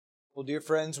Well, dear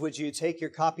friends, would you take your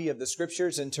copy of the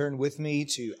Scriptures and turn with me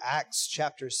to Acts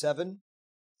chapter 7?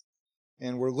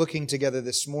 And we're looking together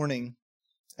this morning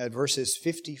at verses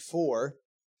 54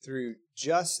 through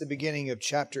just the beginning of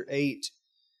chapter 8,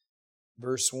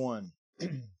 verse 1.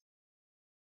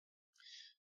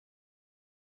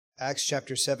 Acts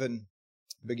chapter 7,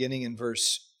 beginning in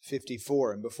verse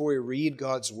 54. And before we read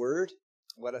God's Word,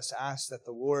 let us ask that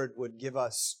the Lord would give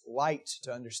us light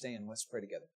to understand. Let's pray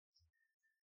together.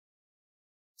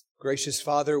 Gracious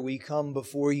Father, we come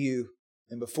before you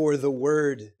and before the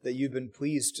Word that you've been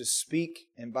pleased to speak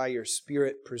and by your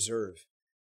Spirit preserve.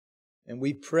 And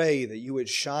we pray that you would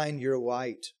shine your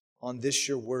light on this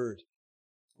your Word.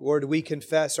 Lord, we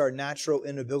confess our natural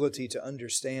inability to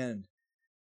understand,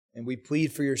 and we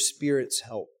plead for your Spirit's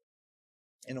help.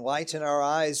 Enlighten our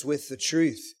eyes with the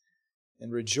truth,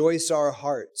 and rejoice our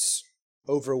hearts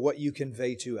over what you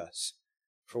convey to us.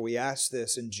 For we ask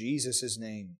this in Jesus'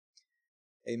 name.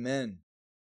 Amen.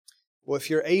 Well, if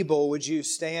you're able, would you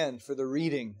stand for the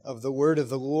reading of the Word of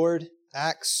the Lord?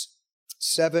 Acts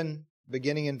 7,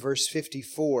 beginning in verse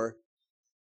 54.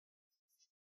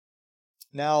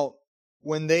 Now,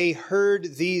 when they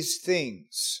heard these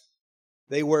things,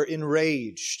 they were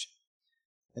enraged,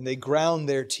 and they ground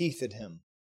their teeth at him.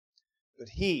 But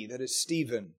he, that is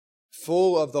Stephen,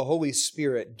 full of the Holy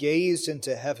Spirit, gazed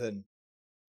into heaven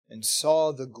and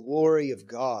saw the glory of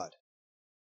God,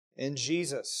 and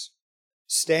Jesus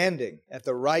standing at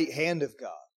the right hand of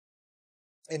God.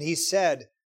 And he said,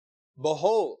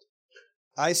 Behold,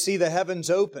 I see the heavens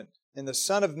opened, and the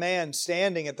Son of Man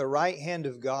standing at the right hand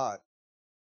of God.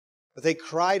 But they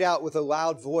cried out with a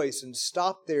loud voice and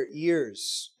stopped their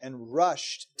ears and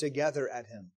rushed together at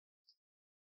him.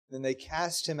 Then they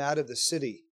cast him out of the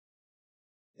city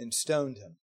and stoned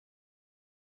him.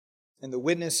 And the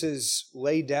witnesses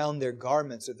laid down their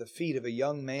garments at the feet of a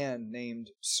young man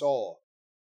named Saul.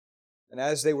 And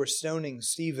as they were stoning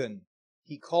Stephen,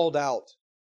 he called out,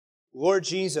 Lord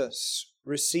Jesus,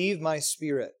 receive my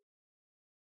spirit.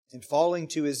 And falling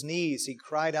to his knees, he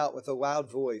cried out with a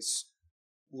loud voice,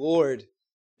 Lord,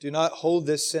 do not hold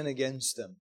this sin against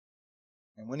them.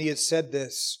 And when he had said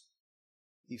this,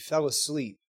 he fell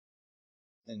asleep,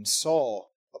 and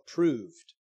Saul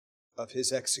approved of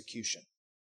his execution.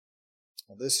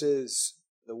 Well, this is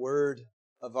the word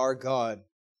of our God.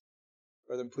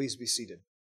 Brethren, please be seated.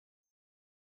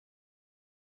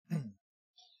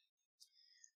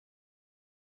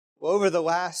 Well, over the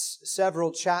last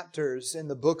several chapters in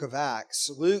the book of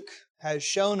Acts, Luke has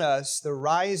shown us the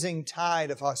rising tide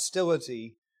of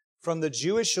hostility from the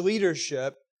Jewish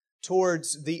leadership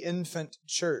towards the infant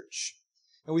church.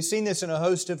 And we've seen this in a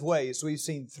host of ways. We've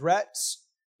seen threats,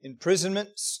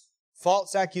 imprisonments,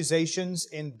 false accusations,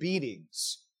 and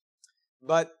beatings.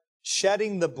 But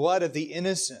shedding the blood of the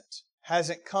innocent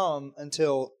hasn't come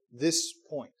until this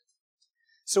point.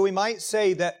 So we might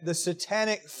say that the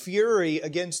satanic fury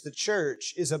against the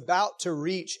church is about to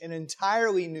reach an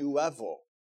entirely new level.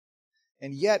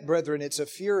 And yet, brethren, it's a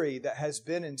fury that has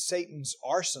been in Satan's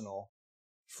arsenal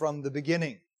from the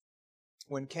beginning.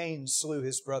 When Cain slew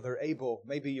his brother Abel,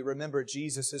 maybe you remember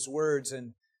Jesus' words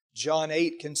in John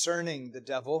 8 concerning the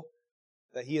devil,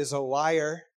 that he is a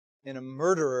liar and a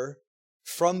murderer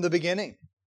from the beginning.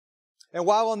 And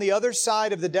while on the other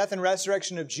side of the death and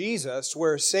resurrection of Jesus,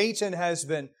 where Satan has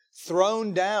been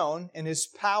thrown down and his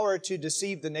power to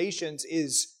deceive the nations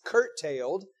is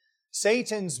curtailed,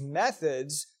 Satan's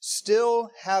methods still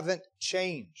haven't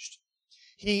changed.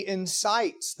 He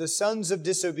incites the sons of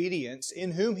disobedience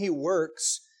in whom he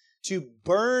works to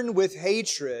burn with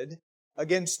hatred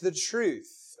against the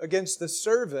truth, against the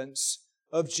servants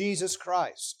of Jesus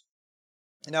Christ.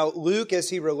 Now, Luke,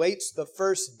 as he relates the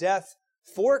first death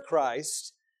for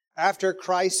Christ, after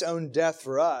Christ's own death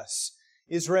for us,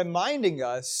 is reminding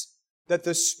us that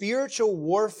the spiritual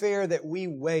warfare that we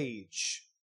wage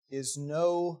is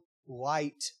no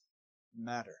light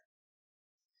matter.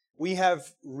 We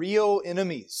have real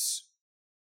enemies.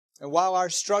 And while our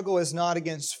struggle is not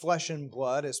against flesh and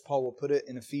blood, as Paul will put it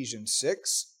in Ephesians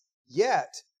 6,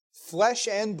 yet flesh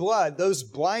and blood, those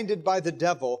blinded by the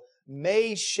devil,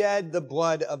 may shed the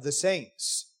blood of the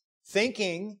saints,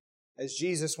 thinking, as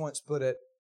Jesus once put it,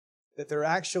 that they're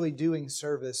actually doing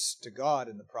service to God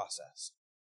in the process.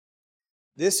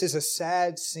 This is a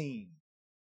sad scene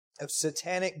of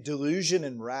satanic delusion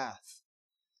and wrath.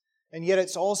 And yet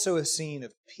it's also a scene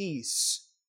of peace,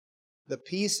 the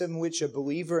peace in which a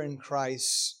believer in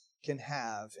Christ can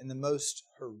have in the most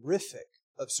horrific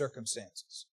of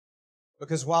circumstances.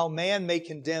 Because while man may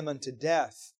condemn unto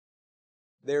death,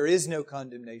 there is no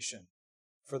condemnation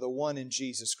for the one in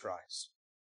Jesus Christ.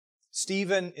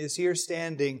 Stephen is here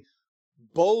standing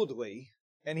boldly,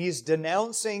 and he's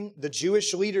denouncing the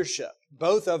Jewish leadership,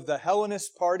 both of the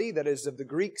Hellenist party, that is of the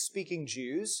Greek-speaking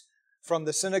Jews, from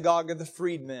the synagogue of the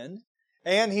freedmen,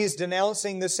 and he's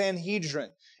denouncing the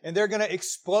Sanhedrin, and they're going to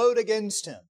explode against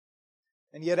him.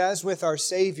 And yet, as with our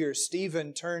Savior,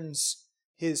 Stephen turns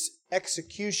his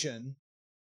execution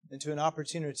into an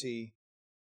opportunity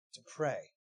to pray.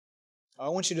 I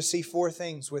want you to see four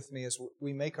things with me as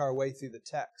we make our way through the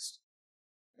text.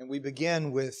 And we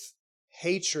begin with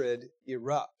hatred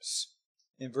erupts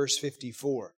in verse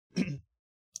 54.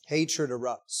 Hatred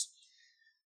erupts.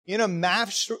 In a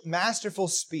masterful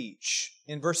speech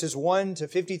in verses 1 to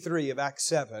 53 of Acts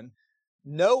 7,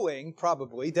 knowing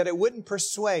probably that it wouldn't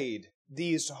persuade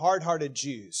these hard-hearted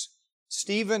Jews,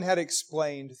 Stephen had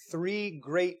explained three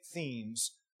great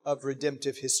themes of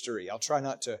redemptive history. I'll try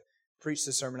not to preach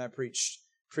the sermon I preached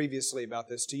previously about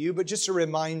this to you, but just to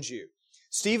remind you,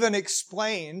 Stephen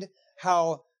explained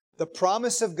how the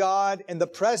promise of God and the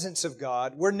presence of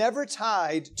God were never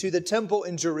tied to the temple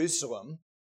in Jerusalem.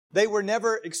 They were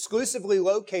never exclusively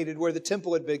located where the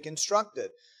temple had been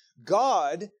constructed.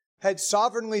 God had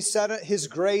sovereignly set His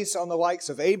grace on the likes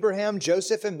of Abraham,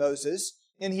 Joseph, and Moses,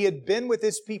 and He had been with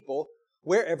His people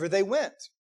wherever they went.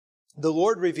 The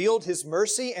Lord revealed His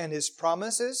mercy and His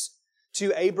promises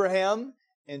to Abraham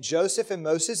and Joseph and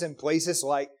Moses in places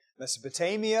like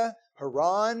Mesopotamia,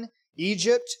 Haran,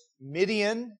 Egypt,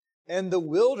 Midian, and the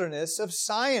wilderness of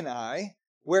Sinai,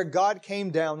 where God came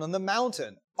down on the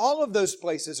mountain. All of those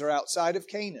places are outside of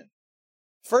Canaan.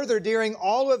 Further, during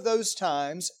all of those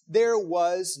times, there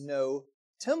was no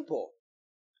temple,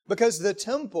 because the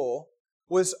temple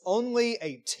was only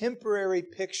a temporary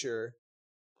picture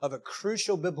of a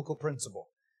crucial biblical principle,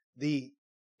 the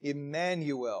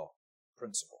Emmanuel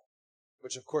principle,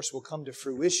 which of course will come to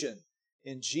fruition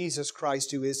in Jesus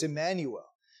Christ, who is Emmanuel.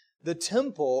 The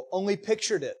temple only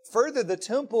pictured it. Further, the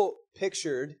temple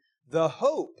pictured the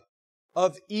hope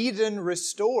of Eden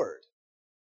restored.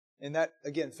 And that,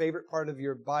 again, favorite part of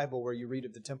your Bible where you read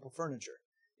of the temple furniture.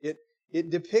 It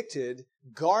depicted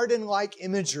garden-like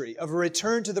imagery of a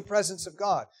return to the presence of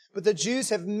God. But the Jews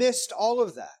have missed all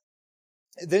of that.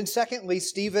 Then secondly,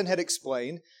 Stephen had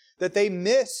explained that they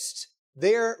missed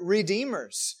their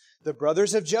redeemers. The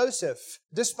brothers of Joseph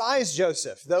despised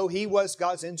Joseph, though he was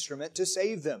God's instrument to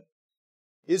save them.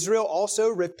 Israel also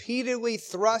repeatedly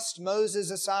thrust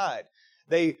Moses aside.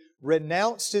 They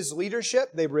renounced his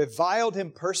leadership. They reviled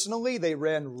him personally. They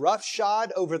ran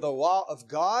roughshod over the law of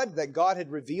God that God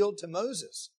had revealed to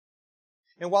Moses.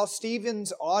 And while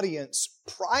Stephen's audience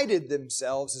prided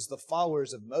themselves as the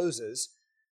followers of Moses,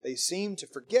 they seemed to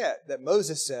forget that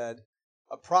Moses said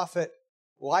a prophet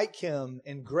like him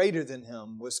and greater than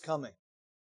him was coming.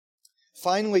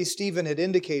 Finally, Stephen had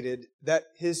indicated that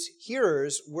his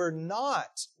hearers were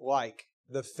not like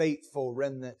the faithful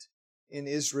remnant in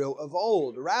Israel of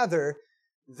old. Rather,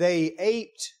 they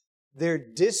aped their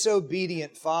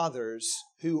disobedient fathers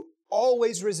who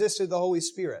always resisted the Holy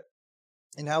Spirit.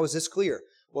 And how is this clear?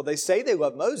 Well, they say they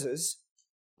love Moses,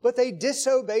 but they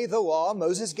disobey the law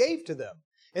Moses gave to them.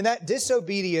 And that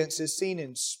disobedience is seen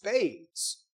in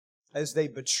spades as they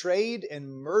betrayed and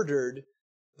murdered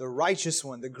the righteous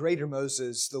one, the greater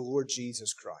Moses, the Lord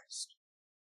Jesus Christ.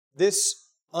 This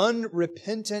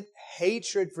unrepentant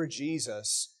hatred for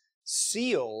Jesus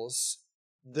seals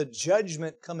the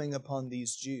judgment coming upon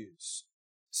these Jews.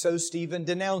 So Stephen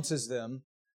denounces them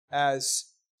as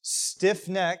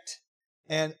stiff-necked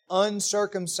and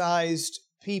uncircumcised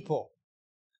people.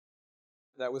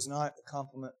 That was not a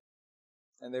compliment,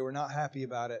 and they were not happy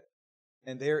about it.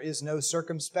 And there is no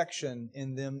circumspection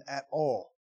in them at all.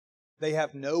 They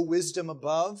have no wisdom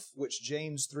above, which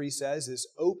James 3 says is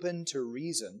open to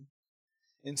reason.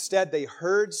 Instead, they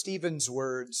heard Stephen's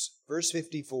words, verse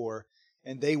 54,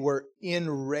 and they were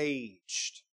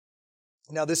enraged.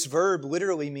 Now, this verb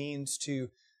literally means to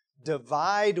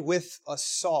divide with a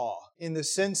saw, in the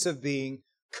sense of being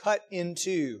cut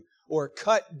into or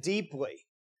cut deeply.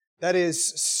 That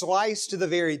is, sliced to the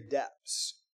very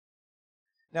depths.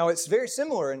 Now, it's very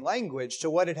similar in language to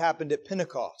what had happened at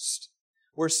Pentecost,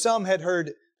 where some had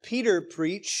heard Peter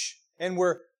preach and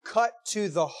were cut to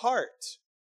the heart.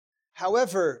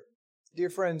 However, dear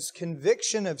friends,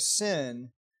 conviction of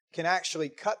sin can actually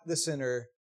cut the sinner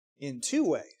in two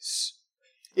ways.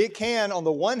 It can, on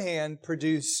the one hand,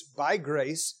 produce, by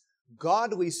grace,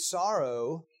 godly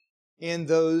sorrow in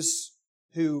those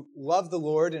who love the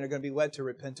Lord and are going to be led to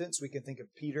repentance. We can think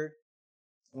of Peter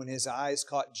when his eyes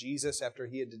caught Jesus after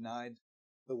he had denied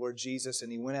the Lord Jesus,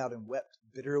 and he went out and wept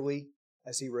bitterly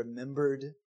as he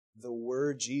remembered the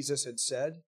word Jesus had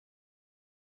said.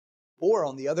 Or,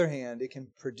 on the other hand, it can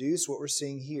produce what we're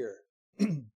seeing here,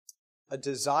 a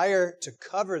desire to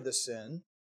cover the sin,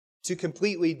 to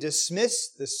completely dismiss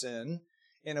the sin,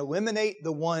 and eliminate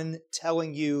the one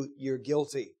telling you you're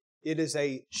guilty. It is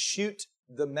a shoot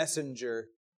the messenger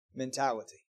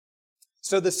mentality.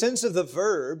 So the sense of the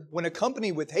verb, when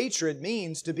accompanied with hatred,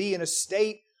 means to be in a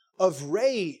state of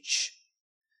rage.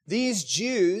 These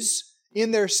Jews,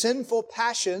 in their sinful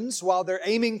passions, while they're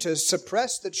aiming to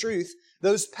suppress the truth,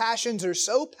 those passions are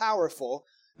so powerful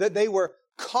that they were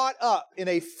caught up in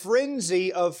a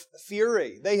frenzy of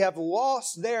fury. They have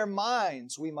lost their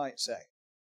minds, we might say.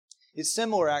 It's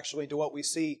similar, actually, to what we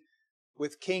see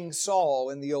with King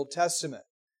Saul in the Old Testament,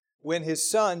 when his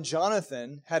son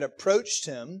Jonathan had approached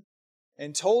him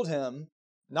and told him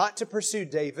not to pursue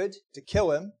David, to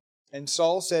kill him. And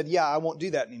Saul said, yeah, I won't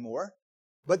do that anymore.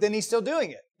 But then he's still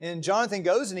doing it. And Jonathan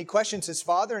goes and he questions his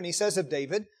father and he says of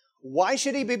David, why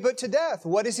should he be put to death?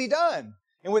 What has he done?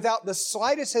 And without the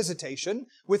slightest hesitation,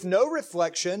 with no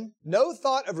reflection, no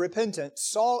thought of repentance,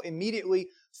 Saul immediately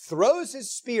throws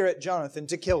his spear at Jonathan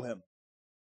to kill him.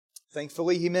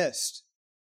 Thankfully, he missed.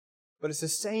 But it's the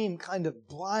same kind of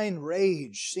blind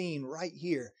rage seen right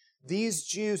here. These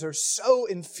Jews are so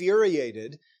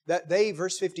infuriated that they,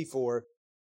 verse 54,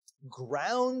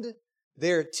 ground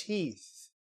their teeth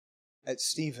at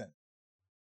Stephen.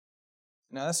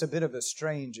 Now, that's a bit of a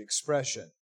strange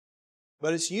expression,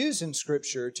 but it's used in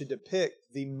Scripture to depict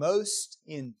the most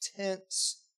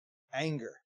intense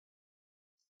anger.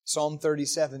 Psalm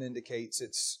 37 indicates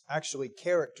it's actually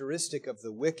characteristic of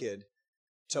the wicked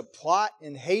to plot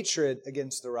in hatred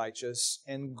against the righteous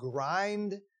and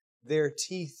grind their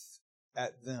teeth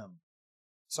at them.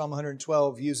 Psalm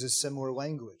 112 uses similar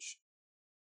language.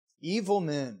 Evil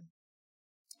men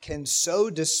can so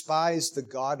despise the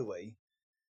godly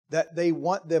that they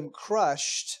want them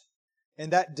crushed,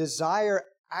 and that desire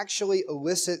actually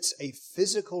elicits a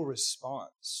physical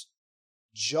response.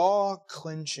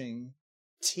 Jaw-clenching,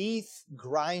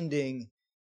 teeth-grinding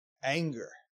anger.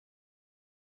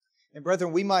 And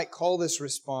brethren, we might call this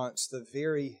response the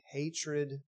very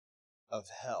hatred of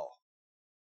hell.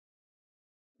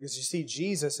 Because you see,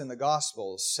 Jesus in the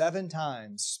Gospels 7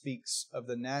 times speaks of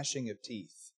the gnashing of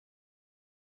teeth.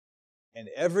 And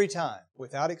every time,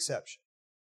 without exception,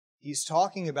 He's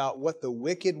talking about what the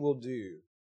wicked will do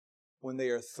when they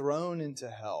are thrown into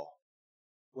hell,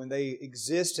 when they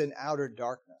exist in outer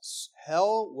darkness.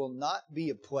 Hell will not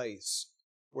be a place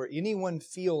where anyone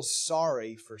feels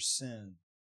sorry for sin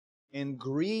and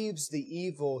grieves the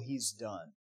evil he's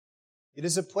done. It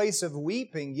is a place of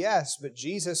weeping, yes, but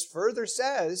Jesus further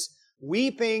says,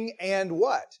 weeping and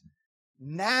what?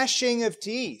 Gnashing of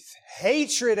teeth,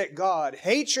 hatred at God,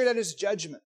 hatred at His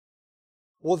judgment.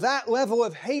 Well, that level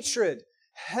of hatred,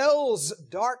 hell's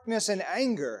darkness and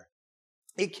anger,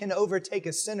 it can overtake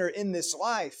a sinner in this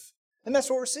life. And that's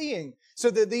what we're seeing. So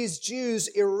that these Jews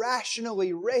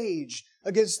irrationally rage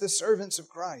against the servants of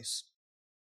Christ.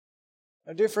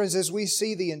 Now, dear friends, as we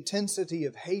see the intensity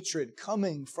of hatred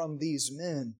coming from these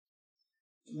men,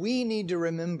 we need to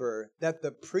remember that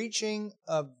the preaching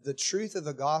of the truth of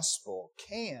the gospel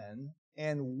can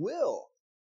and will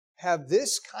have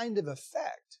this kind of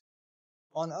effect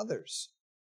on others.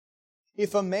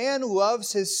 If a man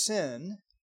loves his sin,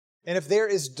 and if there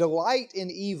is delight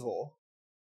in evil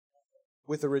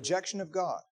with the rejection of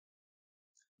God,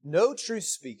 no truth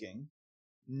speaking,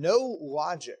 no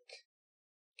logic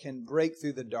can break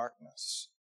through the darkness.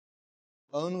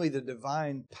 Only the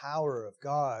divine power of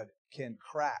God can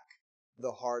crack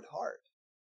the hard heart.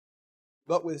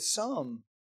 But with some,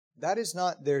 that is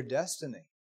not their destiny.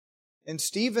 And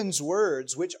Stephen's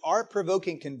words, which are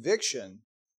provoking conviction,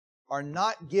 are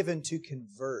not given to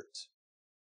convert.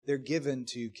 They're given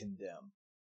to condemn.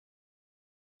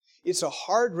 It's a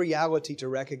hard reality to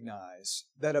recognize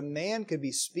that a man could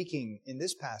be speaking in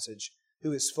this passage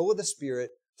who is full of the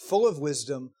Spirit, full of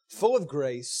wisdom, full of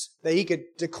grace, that he could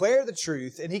declare the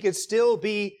truth and he could still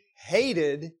be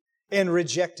hated and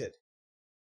rejected.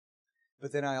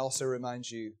 But then I also remind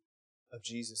you of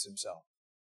Jesus Himself,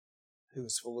 who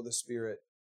was full of the Spirit,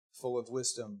 full of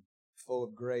wisdom, full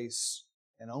of grace,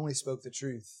 and only spoke the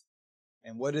truth.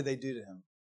 And what did they do to Him?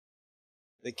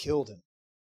 They killed Him.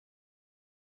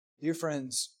 Dear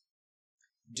friends,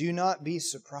 do not be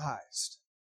surprised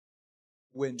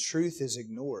when truth is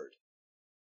ignored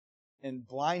and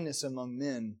blindness among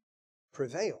men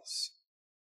prevails.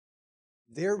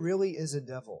 There really is a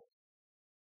devil,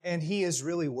 and he is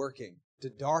really working to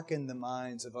darken the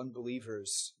minds of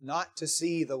unbelievers, not to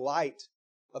see the light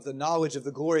of the knowledge of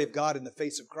the glory of God in the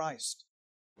face of Christ.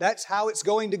 That's how it's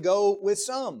going to go with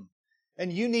some.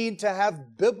 And you need to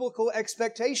have biblical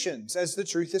expectations as the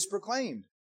truth is proclaimed.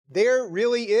 There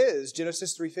really is,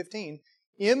 Genesis 3:15,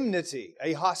 enmity,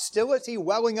 a hostility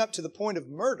welling up to the point of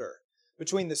murder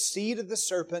between the seed of the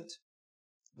serpent,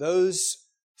 those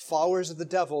followers of the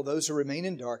devil, those who remain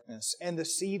in darkness, and the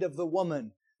seed of the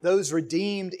woman, those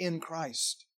redeemed in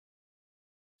Christ.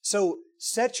 So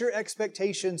set your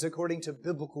expectations according to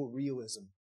biblical realism.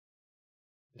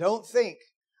 Don't think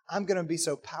I'm going to be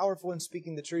so powerful in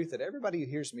speaking the truth that everybody who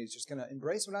hears me is just going to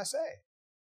embrace what I say.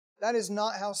 That is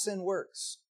not how sin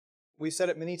works. We've said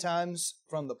it many times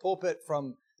from the pulpit,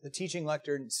 from the teaching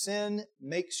lectern. Sin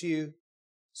makes you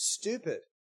stupid.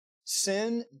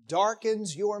 Sin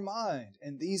darkens your mind,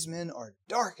 and these men are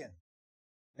darkened,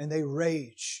 and they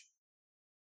rage.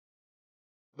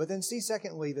 But then see,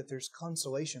 secondly, that there's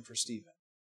consolation for Stephen.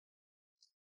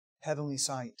 Heavenly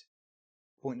sight.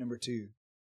 Point number 2.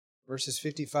 Verses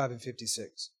 55 and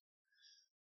 56.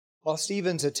 While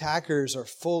Stephen's attackers are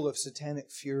full of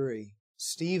satanic fury,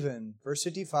 Stephen, verse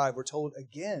 55, we're told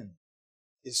again,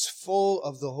 is full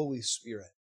of the Holy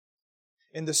Spirit.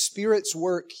 And the Spirit's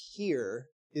work here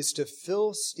is to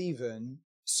fill Stephen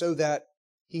so that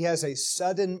he has a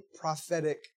sudden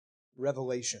prophetic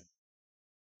revelation.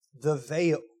 The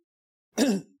veil,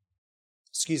 the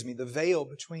veil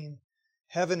between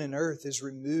heaven and earth is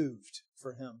removed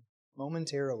for him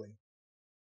momentarily,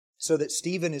 so that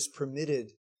Stephen is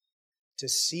permitted to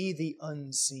see the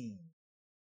unseen.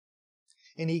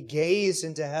 And he gazed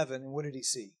into heaven, and what did he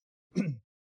see?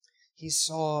 He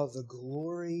saw the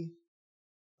glory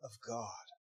of God.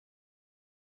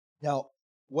 Now,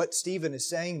 what Stephen is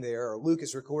saying there, or Luke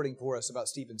is recording for us about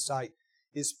Stephen's sight,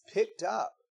 is picked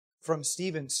up from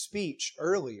Stephen's speech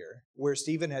earlier, where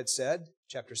Stephen had said,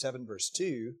 chapter 7, verse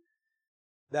 2,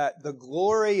 that the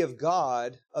glory of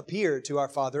God appeared to our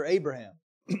father Abraham.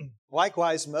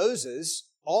 Likewise, Moses,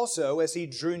 also, as he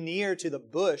drew near to the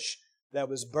bush that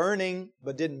was burning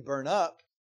but didn't burn up,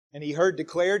 and he heard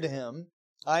declared to him,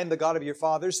 I am the God of your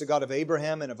fathers, the God of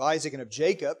Abraham and of Isaac and of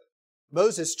Jacob,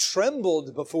 Moses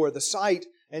trembled before the sight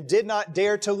and did not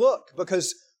dare to look,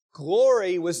 because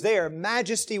glory was there,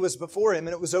 majesty was before him,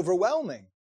 and it was overwhelming.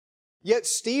 Yet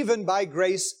Stephen, by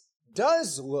grace,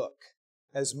 does look,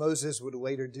 as Moses would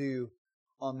later do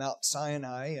on Mount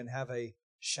Sinai, and have a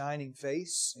shining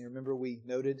face. You remember we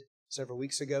noted several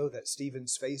weeks ago that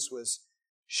Stephen's face was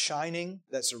shining.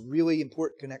 That's a really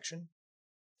important connection.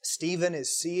 Stephen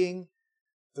is seeing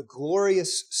the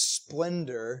glorious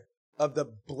splendor of the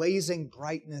blazing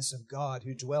brightness of God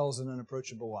who dwells in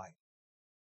unapproachable light.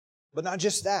 But not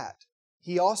just that.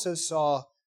 He also saw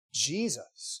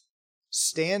Jesus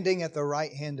standing at the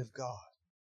right hand of God.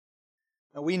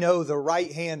 Now we know the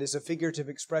right hand is a figurative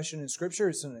expression in Scripture.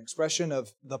 It's an expression of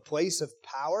the place of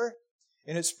power.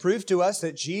 And it's proof to us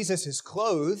that Jesus is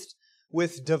clothed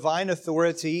with divine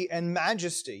authority and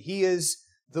majesty. He is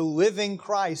the living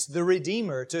Christ, the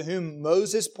Redeemer, to whom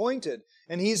Moses pointed.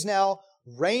 And He's now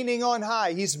reigning on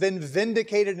high. He's been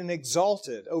vindicated and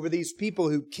exalted over these people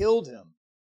who killed Him.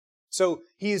 So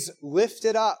He's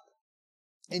lifted up.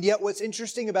 And yet what's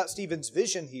interesting about Stephen's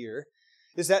vision here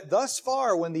is that thus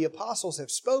far, when the apostles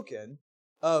have spoken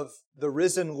of the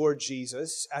risen Lord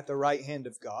Jesus at the right hand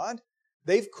of God,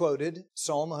 they've quoted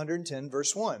Psalm 110,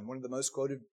 verse 1, one of the most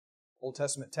quoted Old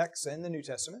Testament texts in the New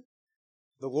Testament.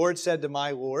 The Lord said to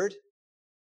my Lord,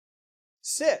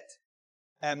 sit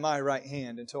at my right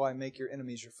hand until I make your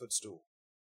enemies your footstool.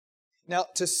 Now,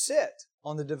 to sit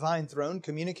on the divine throne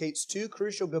communicates two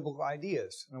crucial biblical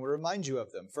ideas, and I will remind you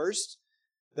of them. First,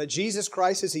 that Jesus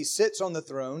Christ, as He sits on the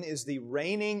throne, is the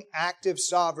reigning, active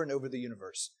sovereign over the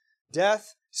universe.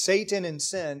 Death, Satan, and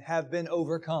sin have been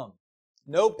overcome.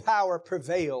 No power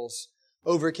prevails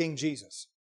over King Jesus.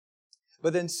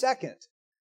 But then second,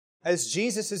 as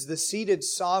Jesus is the seated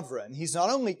sovereign, He's not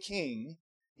only king,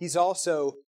 He's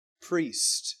also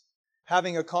priest.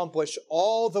 Having accomplished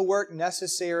all the work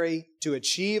necessary to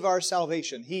achieve our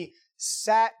salvation, He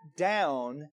sat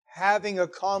down having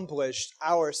accomplished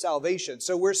our salvation.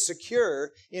 So we're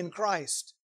secure in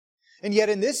Christ. And yet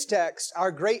in this text,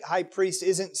 our great high priest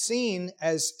isn't seen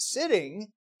as sitting,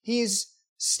 He's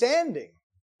standing.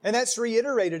 And that's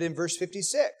reiterated in verse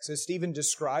 56 as Stephen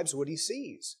describes what he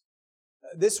sees.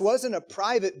 This wasn't a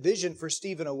private vision for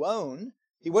Stephen alone.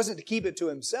 He wasn't to keep it to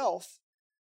himself.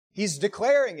 He's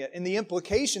declaring it, and the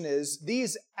implication is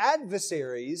these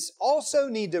adversaries also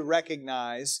need to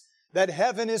recognize that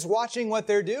heaven is watching what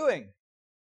they're doing.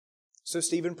 So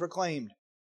Stephen proclaimed,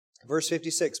 verse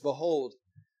 56, behold,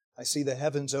 I see the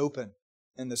heavens open,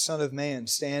 and the Son of Man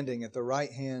standing at the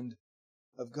right hand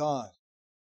of God.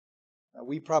 Now,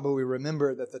 we probably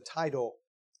remember that the title,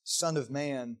 Son of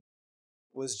Man,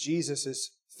 was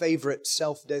Jesus' favorite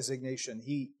self-designation.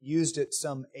 He used it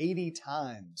some 80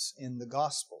 times in the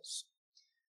Gospels.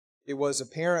 It was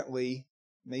apparently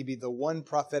maybe the one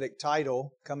prophetic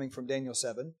title coming from Daniel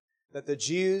 7 that the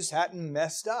Jews hadn't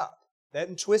messed up, they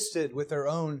hadn't twisted with their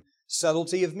own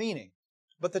subtlety of meaning.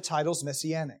 But the title's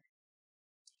messianic.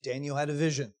 Daniel had a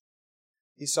vision.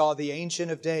 He saw the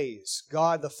Ancient of Days,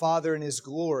 God the Father in His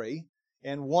glory,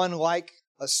 and one like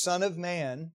a Son of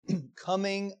Man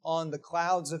coming on the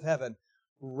clouds of heaven,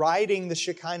 riding the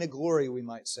Shekinah glory, we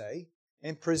might say,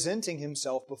 and presenting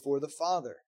Himself before the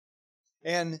Father.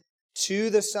 And to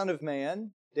the Son of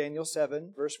Man, Daniel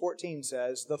 7, verse 14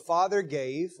 says, the Father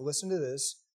gave, listen to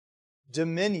this,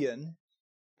 dominion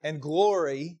and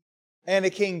glory and a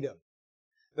kingdom,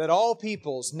 that all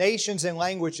peoples, nations, and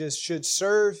languages should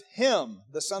serve Him,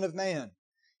 the Son of Man.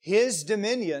 His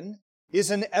dominion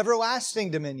is an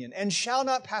everlasting dominion and shall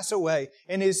not pass away,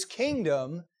 and His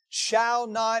kingdom shall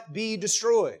not be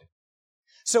destroyed.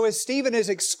 So as Stephen is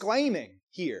exclaiming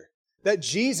here that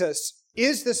Jesus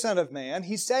is the Son of Man,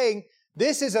 he's saying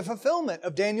this is a fulfillment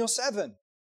of Daniel 7.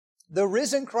 The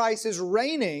risen Christ is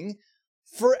reigning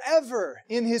forever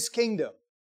in His kingdom.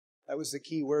 That was the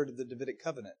key word of the Davidic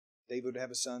covenant. David would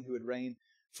have a son who would reign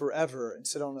forever and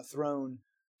sit on a throne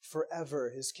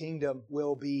forever. His kingdom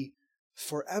will be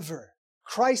forever.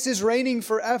 Christ is reigning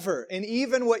forever, and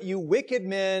even what you wicked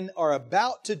men are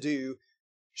about to do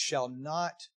shall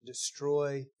not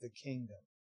destroy the kingdom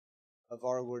of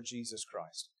our Lord Jesus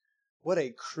Christ. What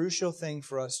a crucial thing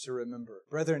for us to remember.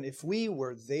 Brethren, if we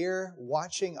were there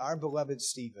watching our beloved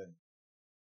Stephen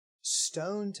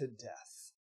stoned to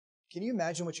death, can you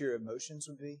imagine what your emotions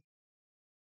would be?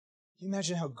 Can you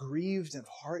imagine how grieved of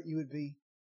heart you would be?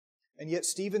 And yet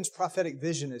Stephen's prophetic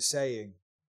vision is saying,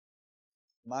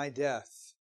 my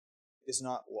death is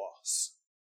not loss.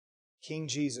 King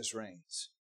Jesus reigns,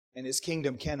 and His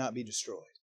kingdom cannot be destroyed.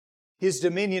 His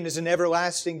dominion is an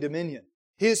everlasting dominion.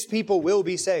 His people will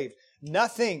be saved.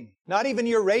 Nothing, not even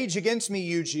your rage against me,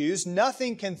 you Jews,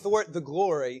 nothing can thwart the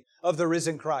glory of the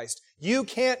risen Christ. You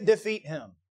can't defeat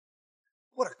Him.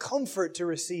 What a comfort to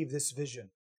receive this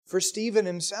vision. For Stephen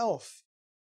himself,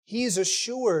 he is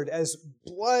assured as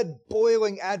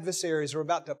blood-boiling adversaries are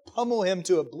about to pummel him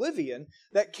to oblivion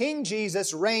that King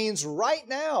Jesus reigns right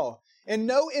now and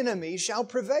no enemy shall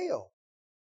prevail.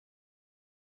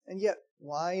 And yet,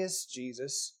 why is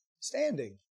Jesus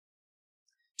standing?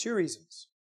 Two reasons.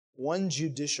 One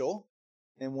judicial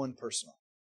and one personal.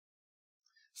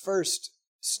 First,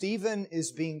 Stephen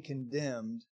is being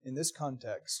condemned in this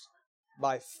context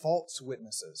by false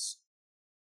witnesses.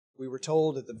 We were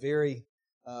told at the very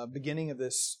beginning of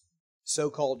this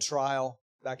so-called trial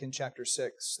back in chapter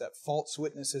 6 that false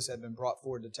witnesses had been brought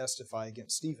forward to testify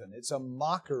against Stephen. It's a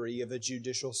mockery of a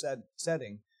judicial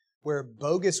setting where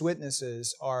bogus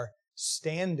witnesses are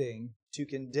standing to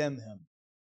condemn him.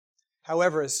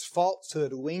 However, as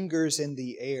falsehood lingers in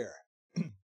the air,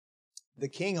 the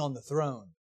King on the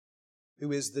throne,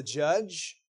 who is the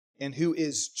judge and who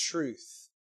is truth,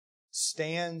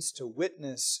 stands to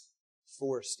witness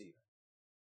for Stephen.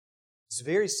 It's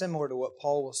very similar to what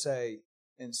Paul will say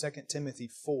in 2 Timothy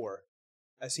 4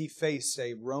 as he faced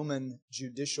a Roman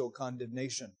judicial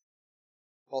condemnation.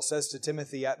 Paul says to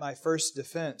Timothy, "At my first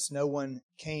defense, no one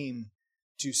came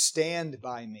to stand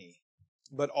by me,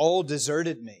 but all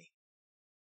deserted me.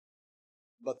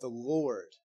 But the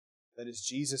Lord," that is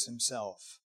Jesus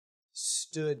Himself,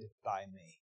 "stood by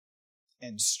me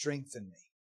and strengthened me."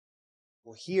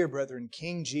 Well, here, brethren,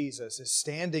 King Jesus is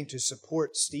standing to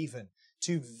support Stephen,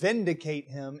 to vindicate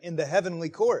him in the heavenly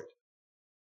court.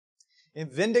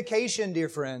 And vindication, dear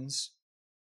friends,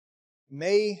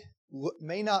 may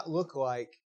not look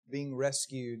like being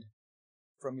rescued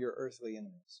from your earthly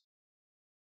enemies.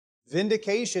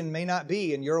 Vindication may not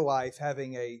be in your life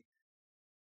having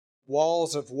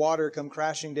walls of water come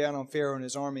crashing down on Pharaoh and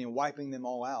his army and wiping them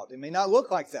all out. It may not look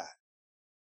like that.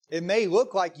 It may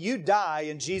look like you die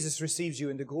and Jesus receives you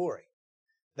into glory.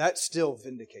 That's still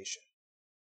vindication.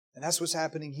 And that's what's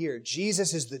happening here.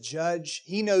 Jesus is the judge.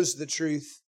 He knows the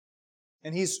truth.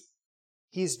 And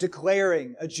He's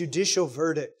declaring a judicial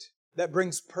verdict that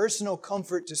brings personal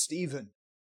comfort to Stephen.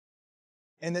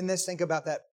 And then let's think about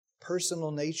that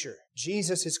personal nature.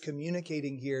 Jesus is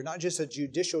communicating here not just a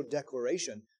judicial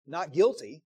declaration, not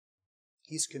guilty.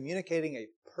 He's communicating a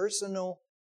personal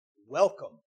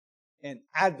welcome and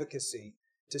advocacy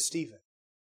to Stephen.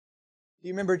 Do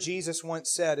you remember Jesus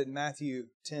once said in Matthew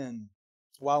 10,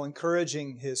 while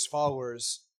encouraging His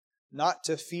followers not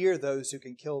to fear those who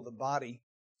can kill the body,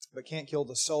 but can't kill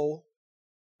the soul,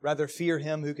 rather fear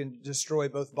Him who can destroy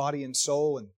both body and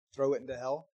soul and throw it into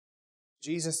hell?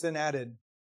 Jesus then added,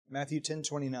 Matthew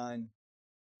 10:29,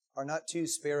 "Are not 2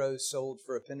 sparrows sold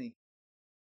for a penny?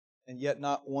 and yet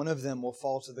not one of them will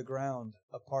fall to the ground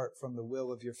apart from the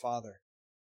will of your Father.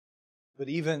 But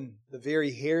even the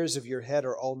very hairs of your head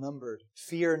are all numbered.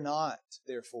 Fear not,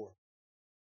 therefore.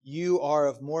 You are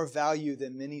of more value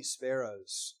than many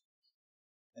sparrows.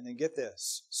 And then get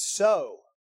this. So,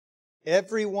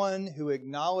 everyone who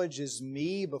acknowledges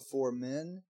me before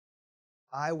men,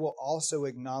 I will also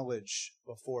acknowledge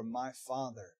before my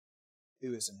Father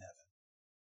who is in heaven.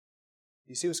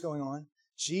 You see what's going on?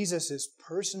 Jesus is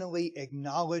personally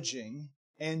acknowledging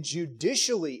and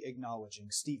judicially acknowledging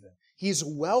Stephen. He's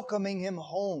welcoming him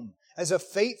home as a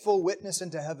faithful witness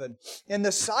into heaven. And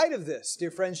the sight of this,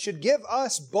 dear friends, should give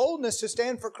us boldness to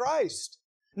stand for Christ,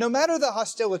 no matter the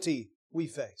hostility we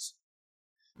face.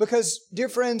 Because, dear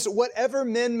friends, whatever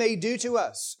men may do to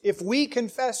us, if we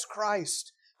confess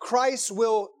Christ, Christ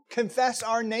will confess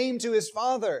our name to His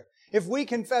Father. If we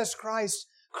confess Christ,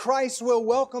 Christ will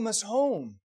welcome us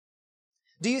home.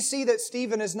 Do you see that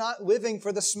Stephen is not living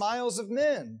for the smiles of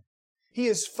men? He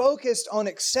is focused on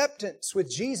acceptance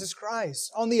with Jesus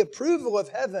Christ, on the approval of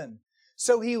heaven.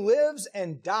 So he lives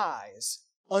and dies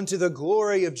unto the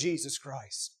glory of Jesus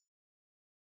Christ.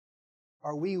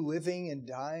 Are we living and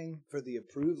dying for the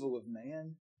approval of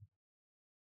man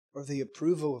or the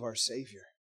approval of our Savior?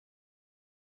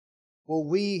 Will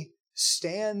we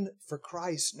stand for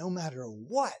Christ no matter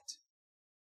what?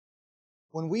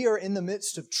 When we are in the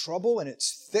midst of trouble and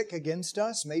it's thick against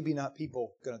us, maybe not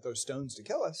people going to throw stones to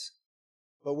kill us,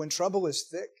 but when trouble is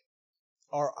thick,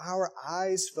 are our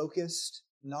eyes focused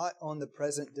not on the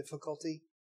present difficulty,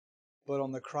 but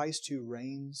on the Christ who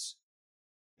reigns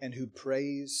and who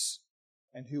prays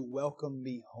and who welcomed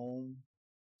me home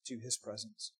to His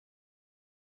presence?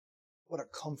 What a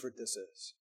comfort this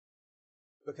is,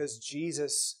 because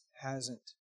Jesus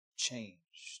hasn't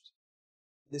changed.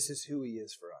 This is who He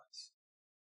is for us.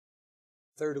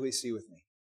 Thirdly, see with me,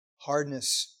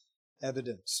 hardness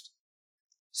evidenced.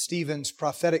 Stephen's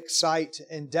prophetic sight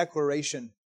and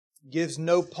declaration gives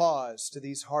no pause to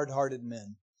these hard-hearted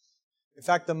men. In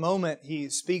fact, the moment he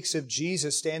speaks of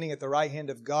Jesus standing at the right hand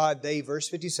of God, they, verse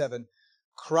 57,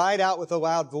 cried out with a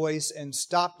loud voice and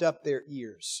stopped up their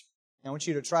ears. Now, I want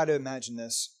you to try to imagine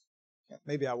this.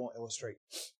 Maybe I won't illustrate.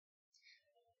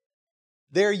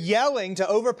 They're yelling to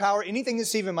overpower anything that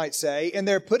Stephen might say, and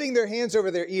they're putting their hands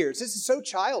over their ears. This is so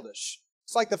childish.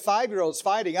 It's like the 5-year-olds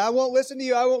fighting. I won't listen to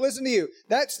you. I won't listen to you.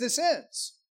 That's the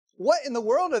sense. What in the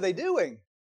world are they doing?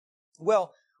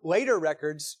 Well, later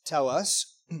records tell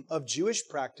us of Jewish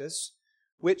practice,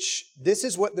 which this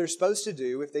is what they're supposed to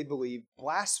do if they believe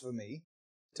blasphemy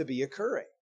to be occurring.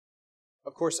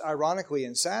 Of course, ironically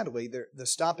and sadly, the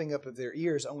stopping up of their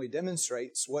ears only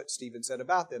demonstrates what Stephen said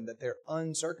about them, that they're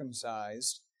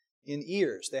uncircumcised in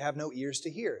ears. They have no ears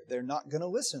to hear. They're not going to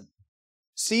listen.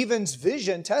 Stephen's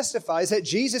vision testifies that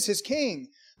Jesus is king,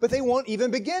 but they won't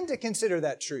even begin to consider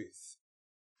that truth.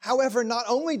 However, not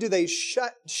only do they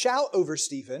shout over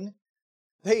Stephen,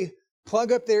 they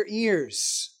plug up their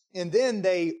ears, and then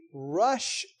they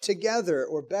rush together,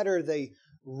 or better, they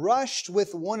rushed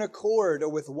with one accord or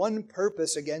with one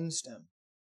purpose against him.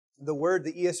 The word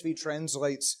the ESV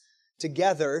translates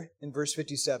together in verse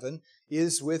 57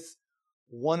 is with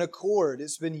one accord.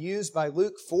 It's been used by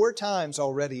Luke 4 times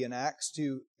already in Acts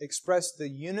to express the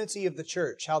unity of the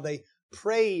church, how they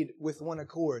prayed with one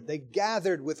accord. They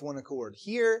gathered with one accord.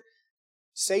 Here,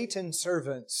 Satan's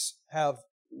servants have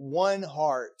one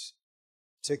heart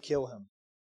to kill him.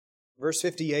 Verse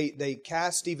 58, they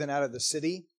cast Stephen out of the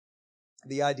city.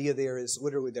 The idea there is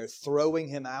literally they're throwing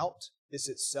him out. It's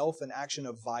itself an action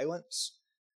of violence.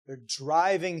 They're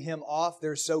driving him off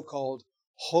their so-called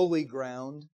holy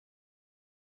ground.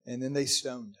 And then they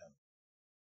stoned him.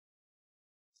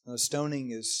 Now, stoning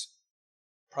is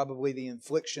probably the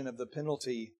infliction of the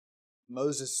penalty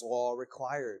Moses' law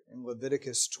required in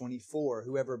Leviticus 24.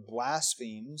 Whoever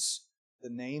blasphemes the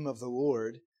name of the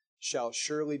Lord shall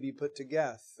surely be put to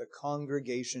death. The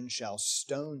congregation shall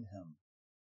stone him.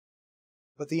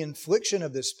 But the infliction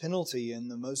of this penalty in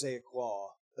the Mosaic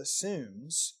Law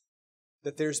assumes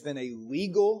that there's been a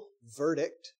legal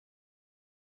verdict,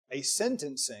 a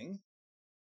sentencing,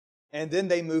 and then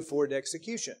they move forward to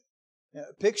execution. Now,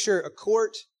 picture a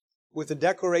court with a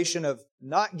declaration of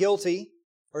not guilty,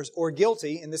 or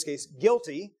guilty, in this case,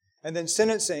 guilty, and then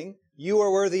sentencing, you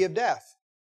are worthy of death.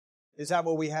 Is that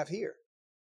what we have here?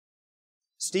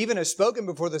 Stephen has spoken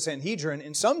before the Sanhedrin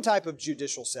in some type of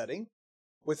judicial setting,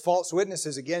 with false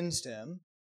witnesses against him,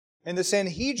 and the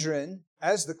Sanhedrin,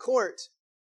 as the court,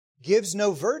 gives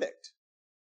no verdict.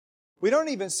 We don't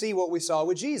even see what we saw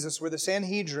with Jesus, where the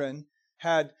Sanhedrin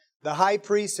had the high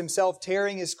priest himself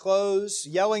tearing his clothes,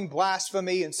 yelling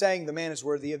blasphemy, and saying the man is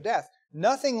worthy of death.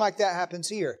 Nothing like that happens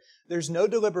here. There's no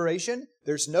deliberation.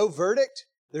 There's no verdict.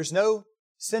 There's no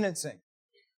sentencing.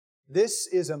 This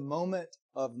is a moment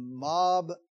of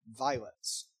mob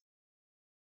violence.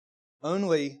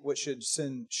 Only what should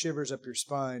send shivers up your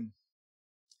spine.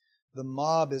 The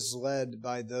mob is led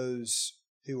by those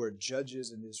who are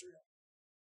judges in Israel.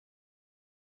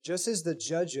 Just as the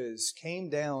judges came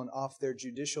down off their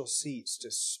judicial seats to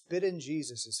spit in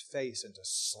Jesus' face and to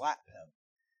slap him,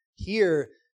 here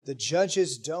the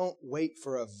judges don't wait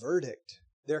for a verdict.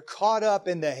 They're caught up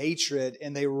in the hatred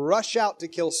and they rush out to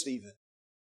kill Stephen.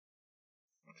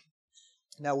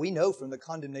 Now we know from the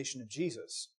condemnation of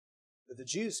Jesus that the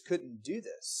Jews couldn't do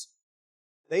this.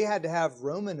 They had to have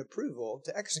Roman approval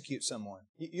to execute someone.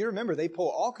 You remember, they pull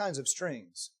all kinds of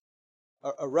strings.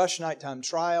 A rush nighttime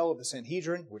trial of the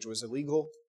Sanhedrin, which was illegal,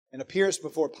 an appearance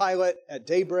before Pilate at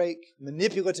daybreak,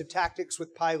 manipulative tactics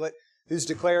with Pilate, who's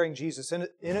declaring Jesus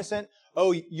innocent.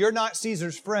 Oh, you're not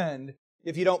Caesar's friend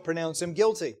if you don't pronounce him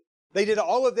guilty. They did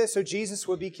all of this so Jesus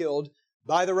would be killed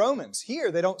by the Romans.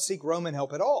 Here, they don't seek Roman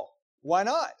help at all. Why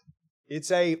not? It's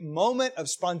a moment of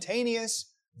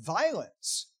spontaneous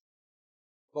violence.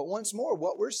 But once more,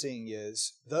 what we're seeing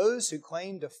is those who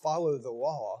claim to follow the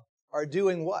law are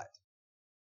doing what?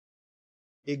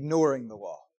 Ignoring the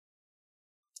law.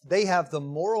 They have the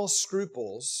moral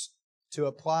scruples to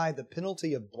apply the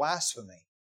penalty of blasphemy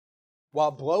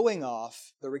while blowing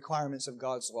off the requirements of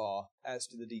God's law as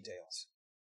to the details.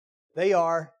 They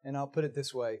are, and I'll put it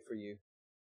this way for you,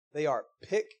 they are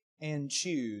pick and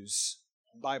choose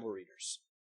Bible readers.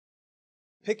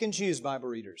 Pick and choose Bible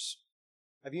readers.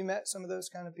 Have you met some of those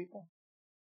kind of people?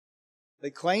 They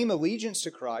claim allegiance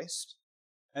to Christ,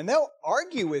 and they'll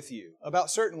argue with you about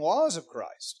certain laws of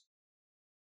Christ.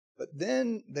 But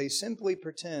then they simply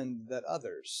pretend that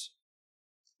others,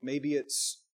 maybe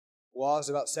it's laws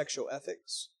about sexual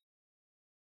ethics,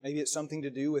 maybe it's something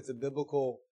to do with the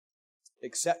biblical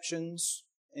exceptions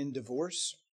in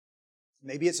divorce,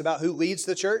 maybe it's about who leads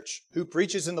the church, who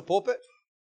preaches in the pulpit,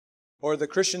 or the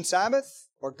Christian Sabbath,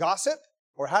 or gossip,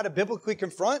 or how to biblically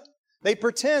confront. They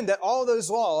pretend that all those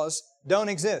laws don't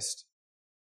exist.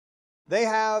 They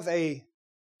have a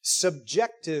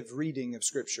subjective reading of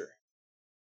Scripture.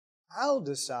 I'll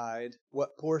decide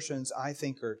what portions I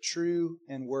think are true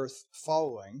and worth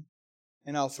following,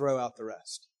 and I'll throw out the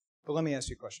rest. But let me ask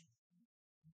you a question.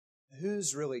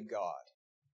 Who's really God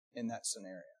in that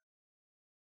scenario?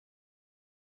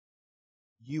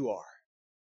 You are.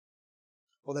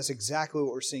 Well, that's exactly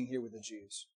what we're seeing here with the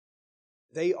Jews.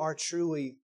 They are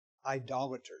truly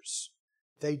idolaters.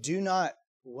 They do not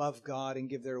love God and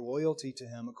give their loyalty to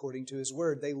Him according to His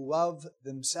Word. They love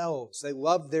themselves. They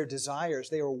love their desires.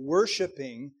 They are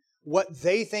worshiping what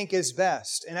they think is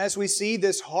best. And as we see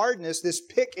this hardness, this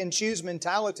pick and choose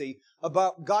mentality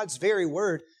about God's very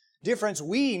Word, dear friends,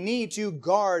 we need to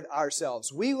guard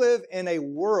ourselves. We live in a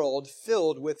world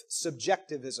filled with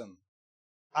subjectivism.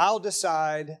 I'll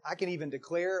decide, I can even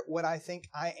declare what I think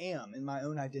I am in my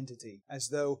own identity, as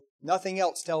though nothing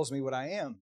else tells me what I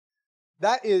am.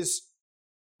 That is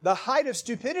the height of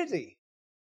stupidity.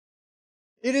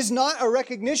 It is not a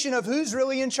recognition of who's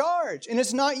really in charge, and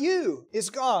it's not you, it's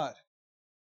God.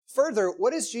 Further,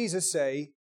 what does Jesus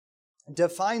say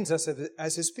defines us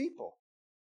as His people?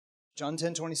 John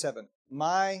 10:27.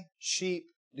 My sheep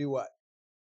do what?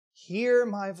 Hear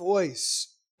my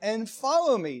voice and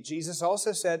follow me. Jesus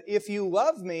also said, if you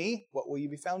love me, what will you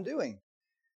be found doing?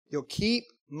 You'll keep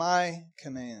my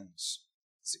commands.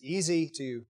 It's easy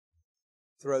to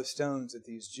throw stones at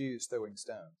these Jews throwing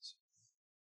stones.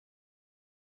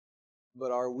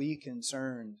 But are we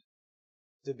concerned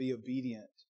to be obedient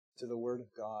to the Word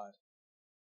of God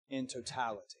in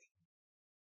totality?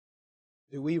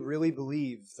 Do we really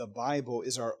believe the Bible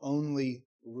is our only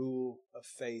rule of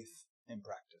faith and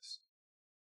practice?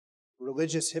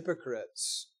 Religious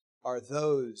hypocrites are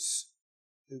those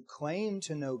who claim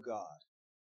to know God,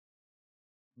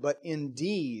 but in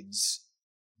deeds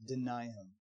deny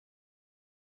Him.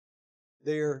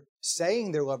 They're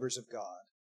saying they're lovers of God,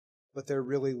 but they're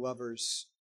really lovers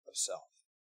of self.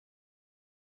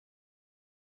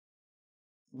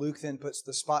 Luke then puts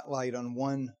the spotlight on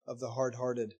one of the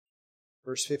hard-hearted.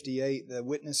 Verse 58, the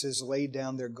witnesses laid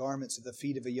down their garments at the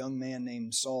feet of a young man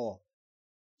named Saul.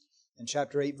 In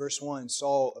chapter 8, verse 1,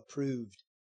 Saul approved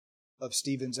of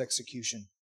Stephen's execution.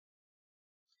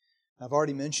 I've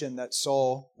already mentioned that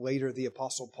Saul, later the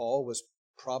Apostle Paul, was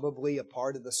probably a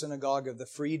part of the synagogue of the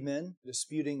freedmen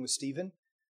disputing with Stephen.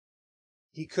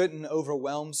 He couldn't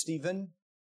overwhelm Stephen.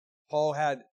 Paul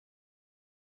had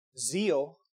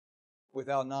zeal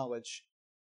without knowledge.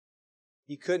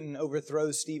 He couldn't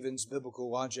overthrow Stephen's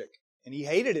biblical logic, and he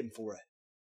hated him for it.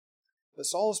 But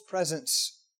Saul's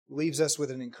presence leaves us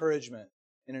with an encouragement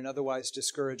in an otherwise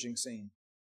discouraging scene.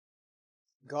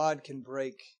 God can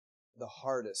break the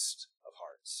hardest of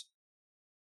hearts.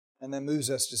 And that moves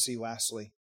us to see,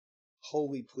 lastly,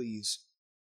 holy pleas.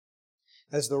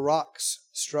 As the rocks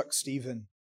struck Stephen,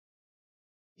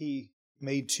 he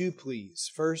made two pleas.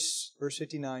 First, verse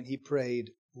 59, he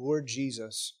prayed, Lord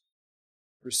Jesus,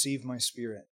 receive my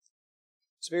spirit.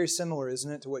 It's very similar,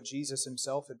 isn't it, to what Jesus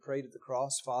himself had prayed at the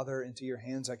cross, Father, into your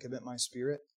hands I commit my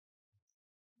spirit.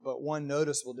 But one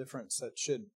noticeable difference that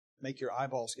should make your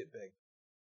eyeballs get big.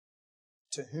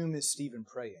 To whom is Stephen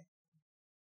praying?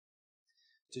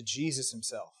 To Jesus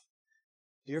himself.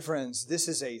 Dear friends, this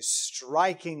is a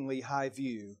strikingly high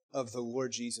view of the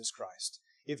Lord Jesus Christ.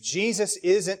 If Jesus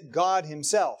isn't God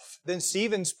himself, then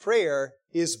Stephen's prayer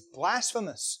is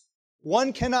blasphemous.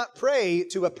 One cannot pray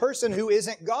to a person who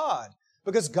isn't God,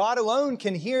 because God alone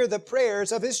can hear the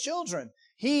prayers of His children.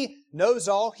 He knows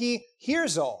all, He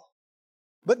hears all.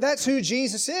 But that's who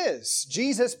Jesus is.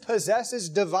 Jesus possesses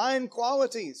divine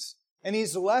qualities, and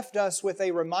He's left us with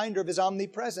a reminder of His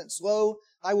omnipresence. Lo,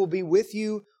 I will be with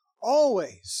you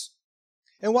always.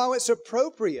 And while it's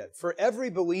appropriate for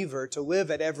every believer to live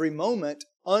at every moment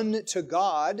unto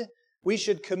God, we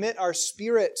should commit our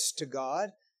spirits to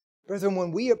God. Brethren,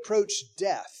 when we approach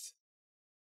death,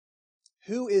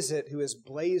 who is it who has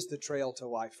blazed the trail to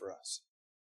life for us?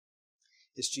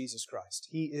 It's Jesus Christ.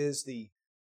 He is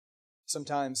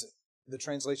sometimes the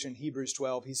translation in Hebrews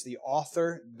 12, He's the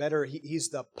author, He's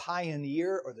the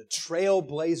pioneer or the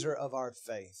trailblazer of our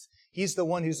faith. He's the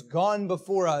one who's gone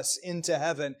before us into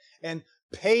heaven and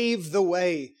paved the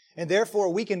way. And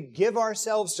therefore we can give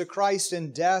ourselves to Christ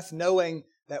in death knowing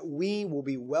that we will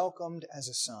be welcomed as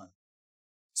a son.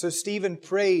 So Stephen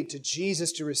prayed to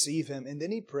Jesus to receive him, and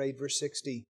then he prayed, verse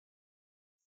 60,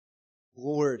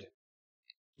 Lord,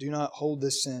 do not hold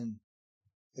this sin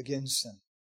against them.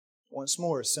 Once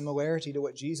more, similarity to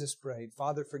what Jesus prayed.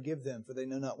 Father, forgive them, for they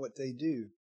know not what they do.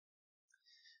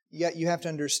 Yet you have to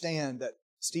understand that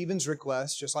Stephen's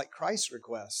request, just like Christ's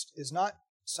request, is not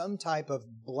some type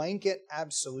of blanket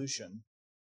absolution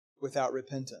without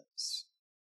repentance.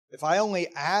 If I only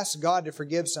ask God to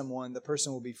forgive someone, the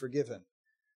person will be forgiven.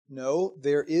 No,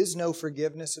 there is no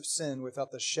forgiveness of sin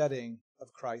without the shedding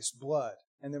of Christ's blood.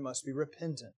 And there must be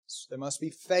repentance. There must be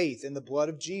faith in the blood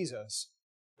of Jesus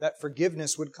that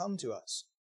forgiveness would come to us.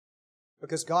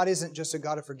 Because God isn't just a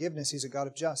God of forgiveness, He's a God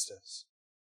of justice.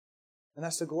 And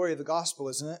that's the glory of the gospel,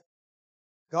 isn't it?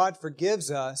 God forgives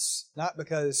us not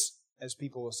because, as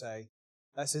people will say,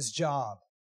 that's His job.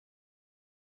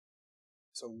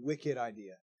 It's a wicked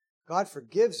idea. God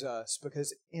forgives us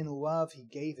because in love He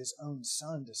gave His own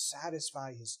Son to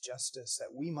satisfy His justice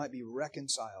that we might be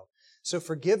reconciled. So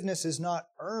forgiveness is not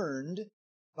earned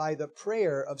by the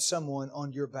prayer of someone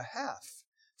on your behalf.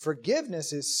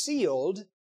 Forgiveness is sealed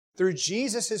through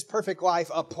Jesus' perfect life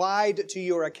applied to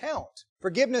your account.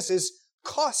 Forgiveness is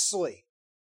costly.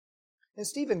 And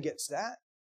Stephen gets that.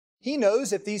 He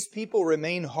knows if these people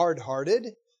remain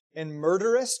hard-hearted and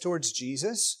murderous towards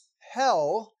Jesus,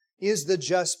 hell is the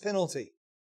just penalty.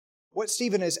 What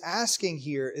Stephen is asking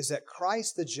here is that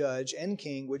Christ the judge and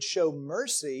king would show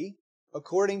mercy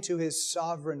according to His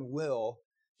sovereign will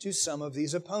to some of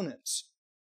these opponents.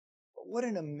 But what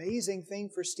an amazing thing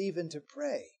for Stephen to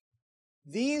pray.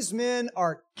 These men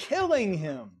are killing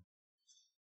him.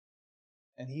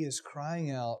 And he is crying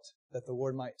out that the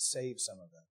Lord might save some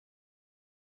of them.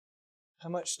 How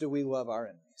much do we love our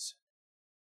enemies?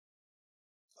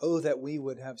 Oh, that we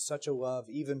would have such a love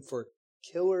even for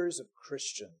killers of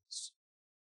Christians,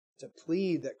 to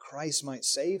plead that Christ might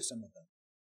save some of them.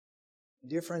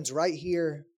 Dear friends, right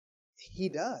here, He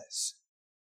does.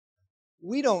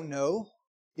 We don't know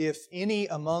if any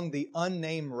among the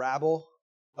unnamed rabble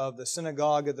of the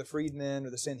synagogue of the freedmen or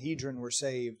the Sanhedrin were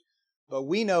saved, but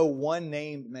we know one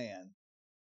named man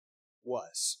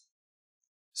was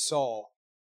Saul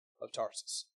of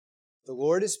Tarsus. The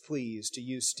Lord is pleased to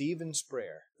use Stephen's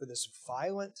prayer for this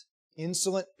violent,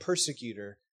 insolent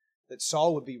persecutor that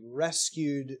Saul would be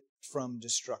rescued from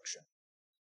destruction.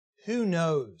 Who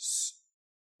knows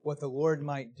what the Lord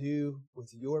might do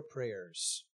with your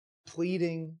prayers,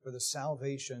 pleading for the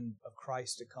salvation of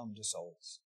Christ to come to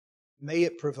souls. May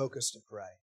it provoke us to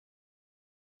pray.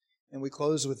 And we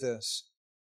close with this.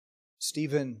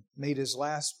 Stephen made his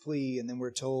last plea, and then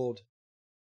we're told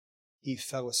he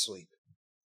fell asleep.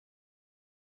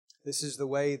 This is the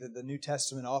way that the New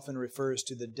Testament often refers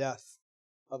to the death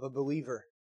of a believer.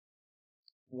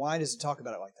 Why does it talk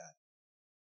about it like that?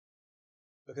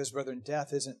 Because, brethren,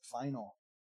 death isn't final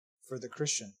for the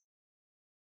Christian.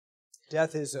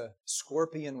 Death is a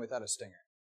scorpion without a stinger.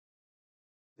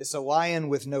 It's a lion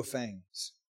with no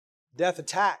fangs. Death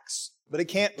attacks, but it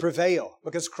can't prevail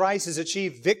because Christ has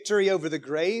achieved victory over the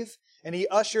grave, and He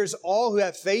ushers all who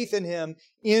have faith in Him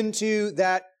into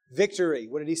that victory.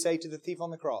 What did He say to the thief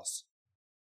on the cross?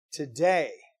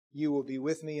 Today you will be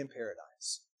with me in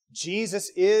paradise.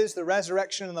 Jesus is the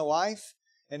resurrection and the life,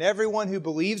 and everyone who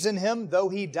believes in Him, though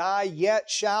he die,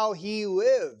 yet shall he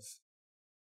live.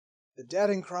 The dead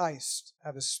in Christ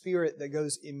have a spirit that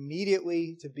goes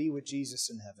immediately to be with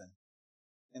Jesus in heaven.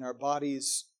 And our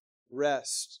bodies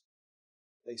rest.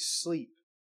 They sleep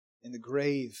in the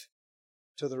grave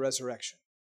till the resurrection.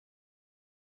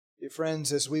 Dear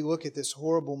friends, as we look at this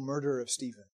horrible murder of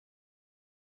Stephen,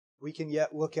 we can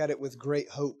yet look at it with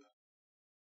great hope,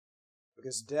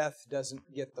 because death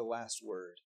doesn't get the last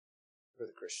word for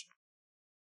the Christian.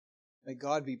 May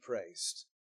God be praised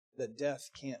that death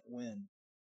can't win,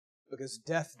 because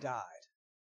death died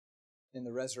in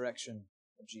the resurrection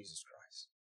of Jesus Christ.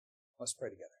 Let's pray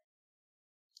together.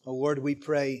 Oh Lord, we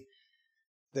pray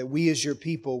that we as your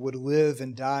people would live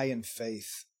and die in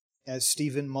faith, as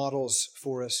Stephen models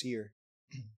for us here.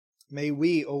 May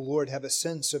we, O Lord, have a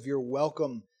sense of your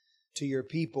welcome to your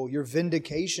people, your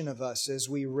vindication of us as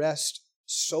we rest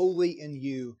solely in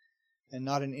you and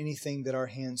not in anything that our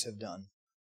hands have done.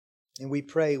 And we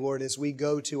pray, Lord, as we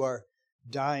go to our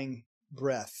dying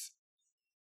breath,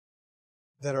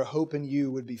 that our hope in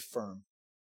you would be firm.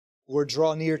 Lord,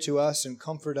 draw near to us and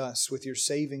comfort us with your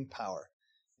saving power.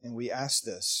 And we ask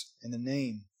this in the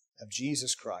name of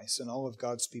Jesus Christ, and all of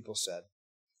God's people said,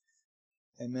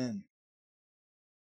 Amen.